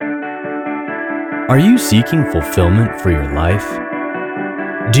Are you seeking fulfillment for your life?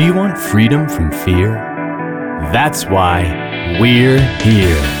 Do you want freedom from fear? That's why we're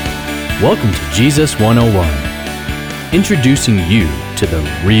here. Welcome to Jesus 101, introducing you to the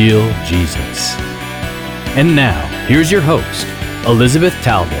real Jesus. And now, here's your host, Elizabeth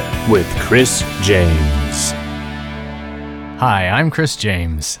Talbot, with Chris James. Hi, I'm Chris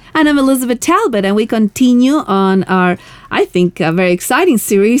James. And I'm Elizabeth Talbot, and we continue on our, I think, a very exciting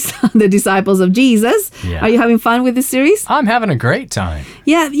series on the disciples of Jesus. Yeah. Are you having fun with this series? I'm having a great time.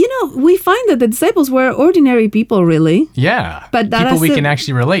 Yeah, we find that the disciples were ordinary people, really. Yeah, But that people has we to- can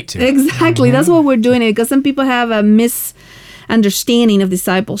actually relate to. Exactly. That's what we're doing it, because some people have a misunderstanding of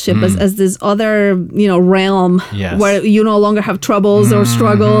discipleship as this other, realm Yes. where you no longer have troubles or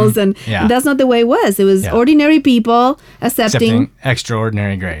struggles, and Yeah. that's not the way it was. It was Yeah. ordinary people accepting.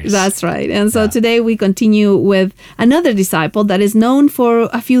 extraordinary grace. That's right. And so today we continue with another disciple that is known for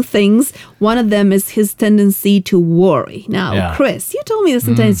a few things. One of them is his tendency to worry. Now, Yeah. Chris, you told me that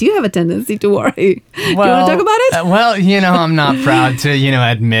sometimes you have a tendency to worry. Do you want to talk about it? I'm not proud to,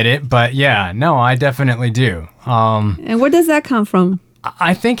 admit it, but yeah, no, I definitely do. And where does that come from?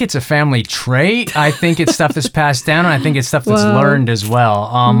 I think it's a family trait. I think it's stuff that's passed down, and I think it's stuff that's Wow. learned as well.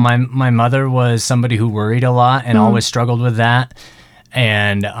 My mother was somebody who worried a lot and always struggled with that.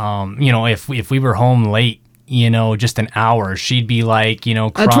 And if we were home late, just an hour, she'd be like, train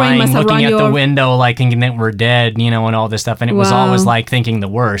crying, must have looking run at you the over. window, like thinking that we're dead, and all this stuff. And it was Wow. always like thinking the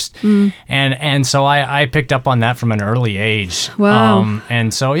worst. And so I picked up on that from an early age. Wow.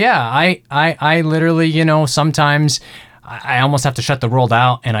 And so, yeah, I literally, sometimes I almost have to shut the world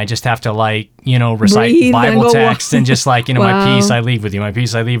out, and I just have to recite Breathe and Bible go text and just my Wow. peace I leave with you, my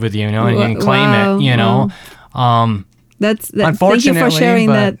peace I leave with you, and claim Wow. it, Thank you Unfortunately, for sharing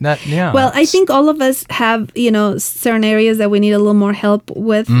but that. yeah. Well, I think all of us have, certain areas that we need a little more help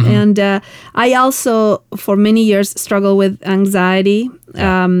with. And I also, for many years, struggle with anxiety,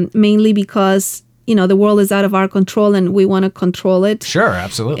 mainly because, the world is out of our control and we want to control it. Sure,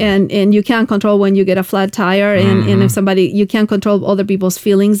 absolutely. And you can't control when you get a flat tire, and if you can't control other people's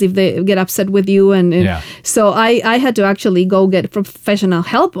feelings if they get upset with you, and Yeah. so I had to actually go get professional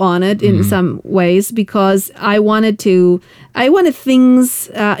help on it in some ways, because I wanted things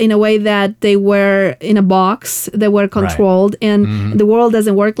in a way that they were in a box, they were controlled, and the world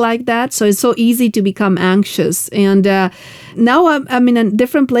doesn't work like that. So it's so easy to become anxious, and now I'm in a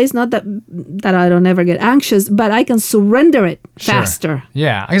different place. Not that I don't ever get anxious, but I can surrender it Sure. faster.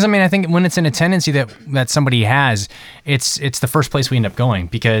 Yeah, because I think when it's in a tendency that somebody has, it's the first place we end up going,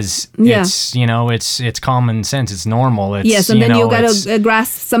 because Yeah. it's common sense, it's normal. It's, Yes, and then you got it's- to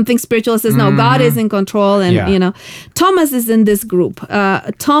grasp something spiritual that says, no, God is in control. And, Yeah. Thomas is in this group.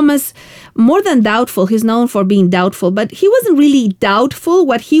 Thomas, more than doubtful, he's known for being doubtful, but he wasn't really doubtful.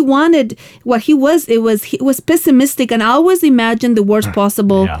 What he wanted, he was pessimistic, and always imagined the worst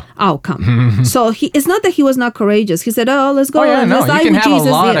possible Yeah. outcome. So it's not that he was not courageous. He said, oh, let's go. Oh yeah, no, let's die you can with have Jesus.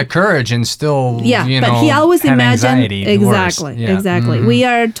 a lot Yeah. of courage and still, But he always have imagined anxiety, the worst. exactly. Yeah. Exactly. We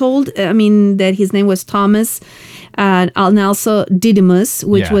are told, that his name was Thomas, and also Didymus,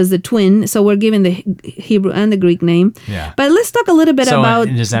 which Yeah. was the twin. So we're given the Hebrew and the Greek name. Yeah. But let's talk a little bit So about.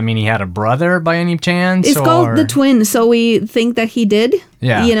 does that mean he had a brother by any chance? It's called or- the twin, so we think that he did.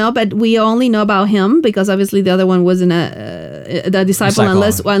 Yeah. But we only know about him because obviously the other one wasn't a disciple,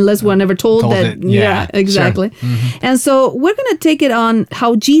 unless we're never told Told that. it. Yeah, exactly. sure. And so we're gonna take it on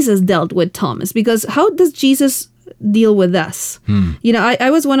how Jesus dealt with Thomas, because how does Jesus deal with us? I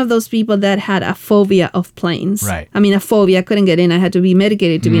was one of those people that had a phobia of planes. Right. A phobia. I couldn't get in. I had to be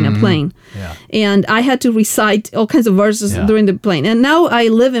medicated to be in a plane. Yeah. And I had to recite all kinds of verses Yeah. during the plane. And now I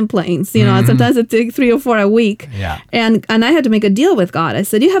live in planes. Sometimes I take 3 or 4 a week. Yeah. And I had to make a deal with God. I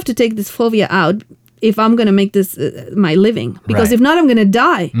said, you have to take this phobia out if I'm going to make this my living. Because Right. if not, I'm going to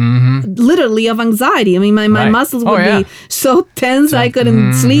die. Literally of anxiety. My Right. muscles Oh, would yeah. be so tense I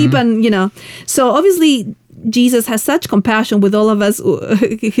couldn't sleep. And, so obviously Jesus has such compassion with all of us,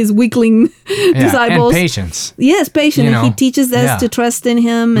 his weakling Yeah, disciples. and patience. Yes, patient. You And he know, teaches us yeah. to trust in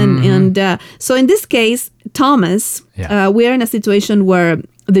him. And so in this case, Thomas, Yeah. we are in a situation where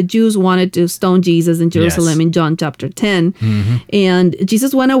the Jews wanted to stone Jesus in Jerusalem in John chapter 10. And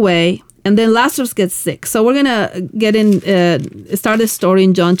Jesus went away. And then Lazarus gets sick. So we're going to start the story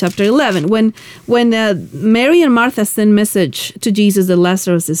in John chapter 11. When Mary and Martha send message to Jesus that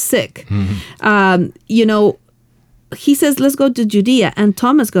Lazarus is sick, he says, let's go to Judea. And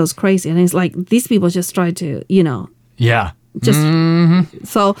Thomas goes crazy. And he's like, these people just try to, Yeah. just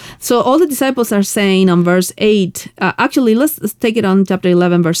so all the disciples are saying on verse 8, actually, let's take it on chapter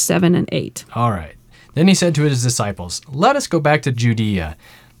 11, verse 7 and 8. All right. Then he said to his disciples, "Let us go back to Judea.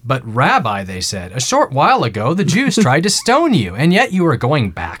 But Rabbi, they said, a short while ago the Jews tried to stone you, and yet you are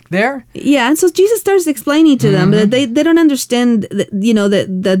going back there? Yeah, and so Jesus starts explaining to them that they don't understand that,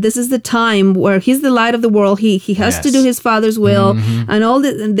 that this is the time where he's the light of the world. He has to do his Father's will, and all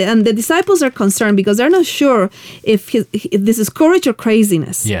and the disciples are concerned because they're not sure if this is courage or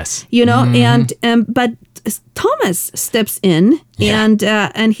craziness. Yes. But Thomas steps in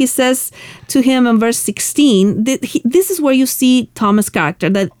and he says to him in verse 16, this is where you see Thomas' character,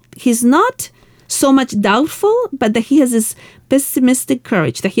 that he's not so much doubtful, but that he has this pessimistic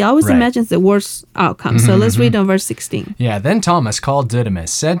courage, that he always imagines the worst outcome. So let's read on verse 16. Yeah, then Thomas, called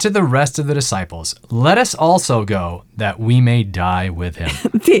Didymus, said to the rest of the disciples, let us also go, that we may die with him.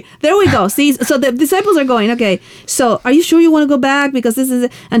 See, there we go. See, so the disciples are going, okay, so are you sure you want to go back? Because this is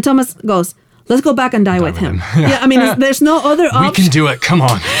it. And Thomas goes, let's go back and die with him. Yeah, I mean, there's no other option. We can do it. Come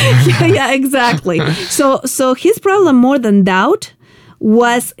on. yeah, exactly. So his problem more than doubt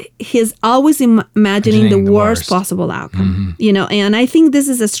was his always imagining the worst possible outcome. And I think this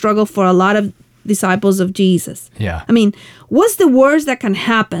is a struggle for a lot of disciples of Jesus. Yeah. I mean, what's the worst that can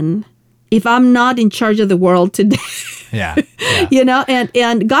happen if I'm not in charge of the world today? Yeah.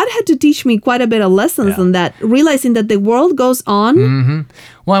 And God had to teach me quite a bit of lessons on that, realizing that the world goes on.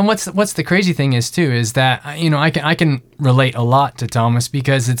 Well, and what's the crazy thing is too is that I can relate a lot to Thomas,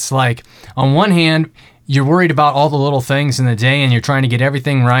 because it's like, on one hand, you're worried about all the little things in the day and you're trying to get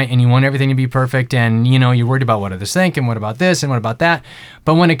everything right and you want everything to be perfect, and you're worried about what others think and what about this and what about that.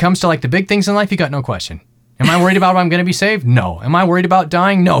 But when it comes to like the big things in life, you got no question. Am I worried about if I'm going to be saved? No. Am I worried about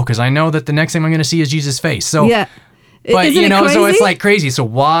dying? No, because I know that the next thing I'm going to see is Jesus' face. So yeah. But, Isn't it crazy? So it's like crazy. So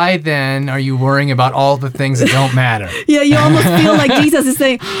why then are you worrying about all the things that don't matter? Yeah, you almost feel like Jesus is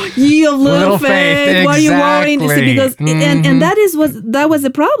saying, you have little faith. Why are you worrying? See, because and that was the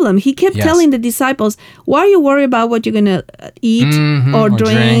problem. He kept telling the disciples, why are you worried about what you're going to eat or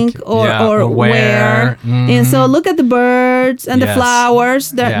drink or wear? And so look at the birds and the flowers.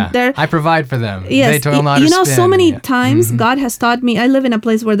 They're I provide for them. Yes. They toil not to spin. So many times God has taught me, I live in a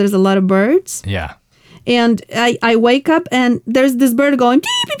place where there's a lot of birds. Yeah. And I wake up and there's this bird going beep,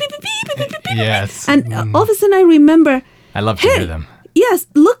 beep, beep, beep, beep, beep, beep, beep. Yes. And all of a sudden I remember, I love to hear them. Yes,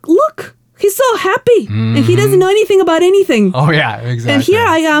 look. He's so happy. And he doesn't know anything about anything. Oh, yeah, exactly. And here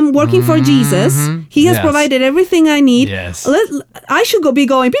I am working for Jesus. He has provided everything I need. Yes. I should be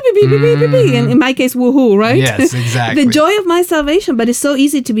going beep, beep, beep, beep, beep, beep, beep. And in my case, woohoo, right? Yes, exactly. The joy of my salvation. But it's so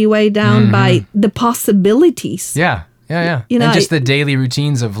easy to be weighed down by the possibilities. Yeah. Yeah. And just the daily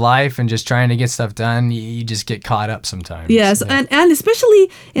routines of life and just trying to get stuff done, you just get caught up sometimes. Yes, yeah. And especially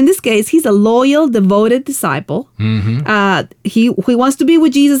in this case, he's a loyal, devoted disciple. He wants to be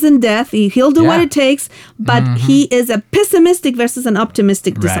with Jesus in death. He'll do what it takes, but he is a pessimistic versus an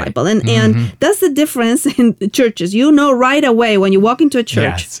optimistic disciple. And that's the difference in churches. You know right away when you walk into a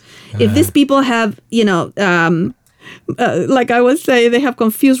church, if these people have, like I would say, they have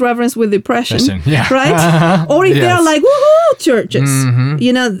confused reverence with depression, right? Or if they're like, woohoo, churches.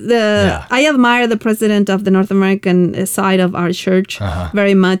 I admire the president of the North American side of our church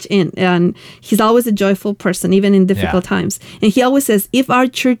very much, and he's always a joyful person, even in difficult times. And he always says, if our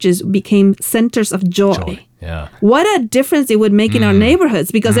churches became centers of joy. Yeah. What a difference it would make in our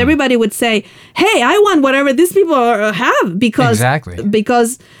neighborhoods, because everybody would say, hey, I want whatever these people have,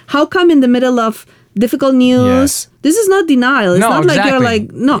 because how come in the middle of difficult news, this is not denial. It's not like you're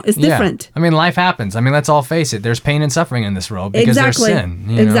like, no, it's different. I mean, life happens. I mean, let's all face it. There's pain and suffering in this world because there's sin.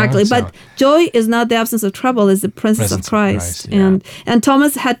 Exactly. But joy is not the absence of trouble, it's the presence of Christ. And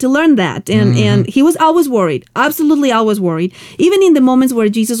Thomas had to learn that. And he was always worried, absolutely always worried, even in the moments where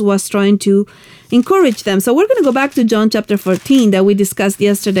Jesus was trying to encourage them. So we're going to go back to John chapter 14 that we discussed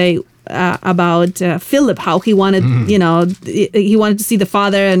yesterday about Philip, how he wanted, he wanted to see the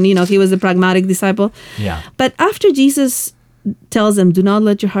Father, and, he was a pragmatic disciple. Yeah. But after Jesus tells them, do not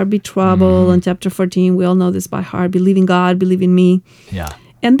let your heart be troubled, in chapter 14, we all know this by heart, believe in God, believe in me. Yeah.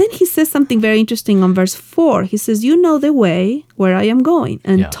 And then he says something very interesting on verse 4. He says, you know the way where I am going.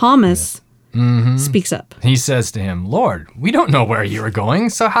 And Thomas speaks up. He says to him, Lord, we don't know where you are going,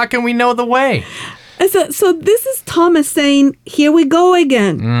 so how can we know the way? And so this is Thomas saying, here we go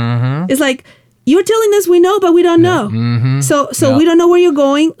again. It's like, you're telling us we know, but we don't know. So we don't know where you're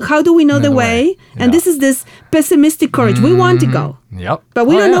going. How do we know the way? And this is this pessimistic courage. We want to go. But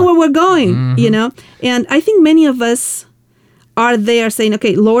we don't know where we're going, And I think many of us are there saying,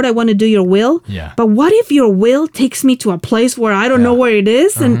 okay, Lord, I want to do your will. But what if your will takes me to a place where I don't know where it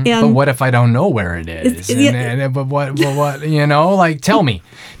is? And but what if I don't know where it is? But what, like, tell me.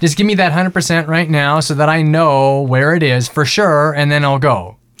 Just give me that 100% right now so that I know where it is for sure, and then I'll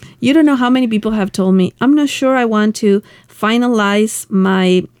go. You don't know how many people have told me, I'm not sure I want to finalize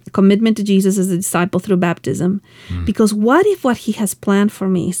my commitment to Jesus as a disciple through baptism. Because what if what he has planned for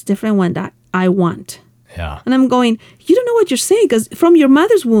me is different than what I want? Yeah. And I'm going, you don't know what you're saying, because from your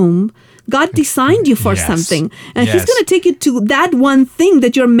mother's womb, God designed you for Yes. something. And Yes. he's going to take you to that one thing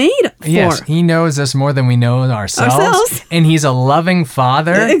that you're made for. Yes, he knows us more than we know ourselves. And he's a loving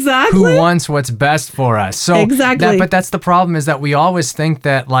father Exactly. who wants what's best for us. So Exactly. but that's the problem, is that we always think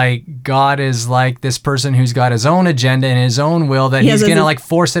that like God is like this person who's got his own agenda and his own will, that Yes, he's going to it's- like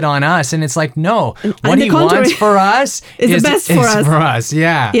force it on us. And it's like, no, on what the he contrary, wants for us is the is best for us. for us.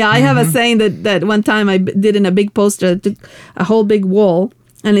 Yeah. Yeah, I have a saying that one time I did in a big poster, took a whole big wall,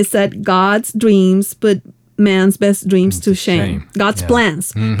 and it said, God's dreams put man's best dreams to shame. God's Yeah.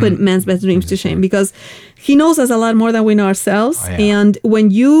 plans put man's best dreams to shame, because he knows us a lot more than we know ourselves. Oh, yeah. And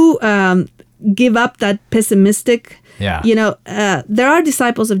when you give up that pessimistic, Yeah. there are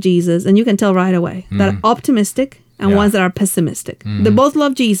disciples of Jesus, and you can tell right away, that are optimistic and Yeah. ones that are pessimistic. They both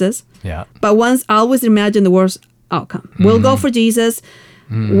love Jesus, Yeah. but ones always imagine the worst outcome. We'll go for Jesus.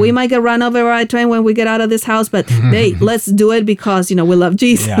 We might get run over by a train when we get out of this house, but hey, let's do it because, we love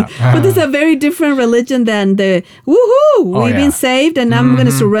Jesus. Yeah. But it's a very different religion than the woohoo, we've yeah. been saved and I'm going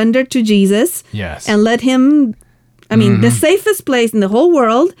to surrender to Jesus Yes. and let him. I mean, the safest place in the whole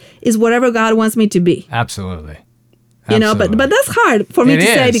world is wherever God wants me to be. Absolutely. But Absolutely. that's hard for me It to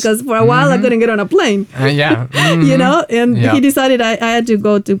say, is. because for a while I couldn't get on a plane. Yeah. And Yeah. he decided I had to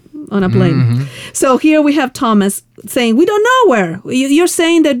go on a plane. So here we have Thomas saying, we don't know where. You're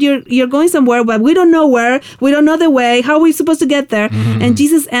saying that you're going somewhere, but we don't know where. We don't know the way. How are we supposed to get there? And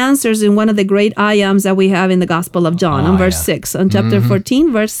Jesus answers in one of the great I ams that we have in the Gospel of John, on verse 6, on chapter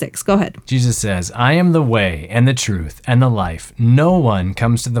 14, verse 6. Go ahead. Jesus says, I am the way and the truth and the life. No one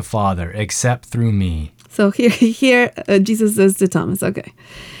comes to the Father except through me. So here Jesus says to Thomas, okay,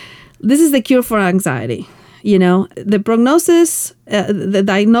 this is the cure for anxiety. The prognosis, the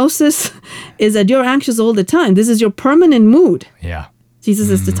diagnosis is that you're anxious all the time. This is your permanent mood. Yeah. Jesus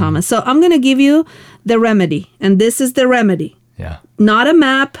says to Thomas. So I'm going to give you the remedy. And this is the remedy. Yeah. Not a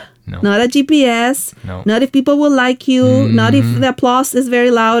map, No. not a GPS, No. not if people will like you, not if the applause is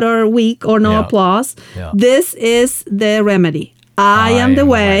very loud or weak or no Yeah. applause. Yeah. This is the remedy. I am the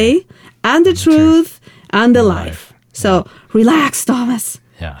way and the truth and the life. So relax, Thomas.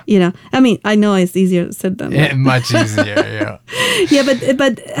 Yeah. I know it's easier said than done. Much easier. Yeah. Yeah,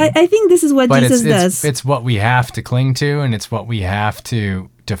 but I think this is what But Jesus does. it's what we have to cling to, and it's what we have to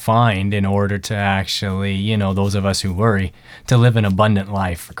find in order to actually, those of us who worry, to live an abundant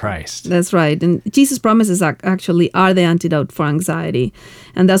life for Christ. That's right. And Jesus' promises actually are the antidote for anxiety.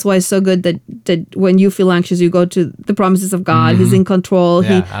 And that's why it's so good that when you feel anxious, you go to the promises of God. He's in control.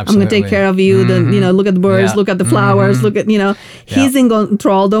 Yeah, I'm going to take absolutely. care of you. Then, look at the birds, Yeah. look at the flowers, look at, he's in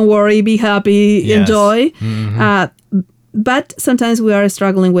control. Don't worry, be happy, Yes. enjoy. But sometimes we are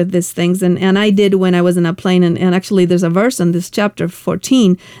struggling with these things. And I did when I was in a plane. And actually, there's a verse in this chapter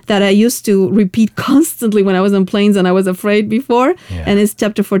 14 that I used to repeat constantly when I was on planes and I was afraid before. Yeah. And it's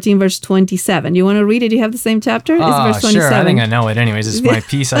chapter 14, verse 27. You want to read it? You have the same chapter? It's verse 27. Sure. I think I know it anyways. It's my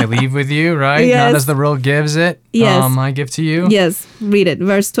peace I leave with you, right? Yes. Not as the world gives it, Yes. I give to you. Yes, read it.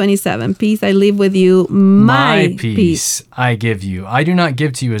 Verse 27. Peace I leave with you, my peace. I give you. I do not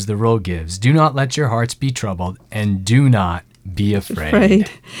give to you as the world gives. Do not let your hearts be troubled, and do not be afraid. Right.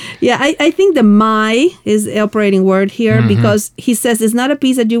 Yeah, I think the my is the operating word here because he says it's not a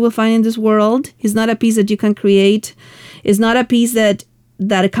peace that you will find in this world. It's not a peace that you can create. It's not a peace that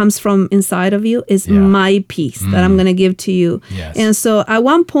comes from inside of you. It's my peace that I'm going to give to you. Yes. And so at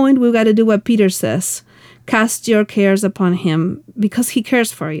one point, we've got to do what Peter says. Cast your cares upon him because he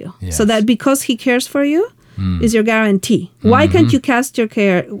cares for you. Yes. So that because he cares for you is your guarantee. Why can't you cast your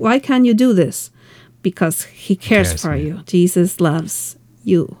care? Why can't you do this? Because he cares for you. Jesus loves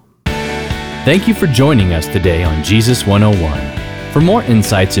you. Thank you for joining us today on Jesus 101. For more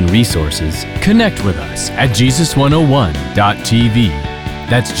insights and resources, connect with us at Jesus101.tv.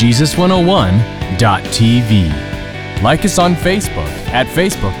 That's Jesus101.tv. Like us on Facebook at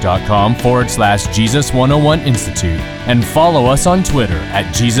facebook.com/Jesus101 Institute and follow us on Twitter at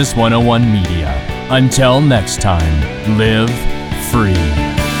Jesus101 Media. Until next time, live free.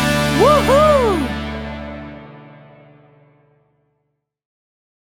 Woohoo!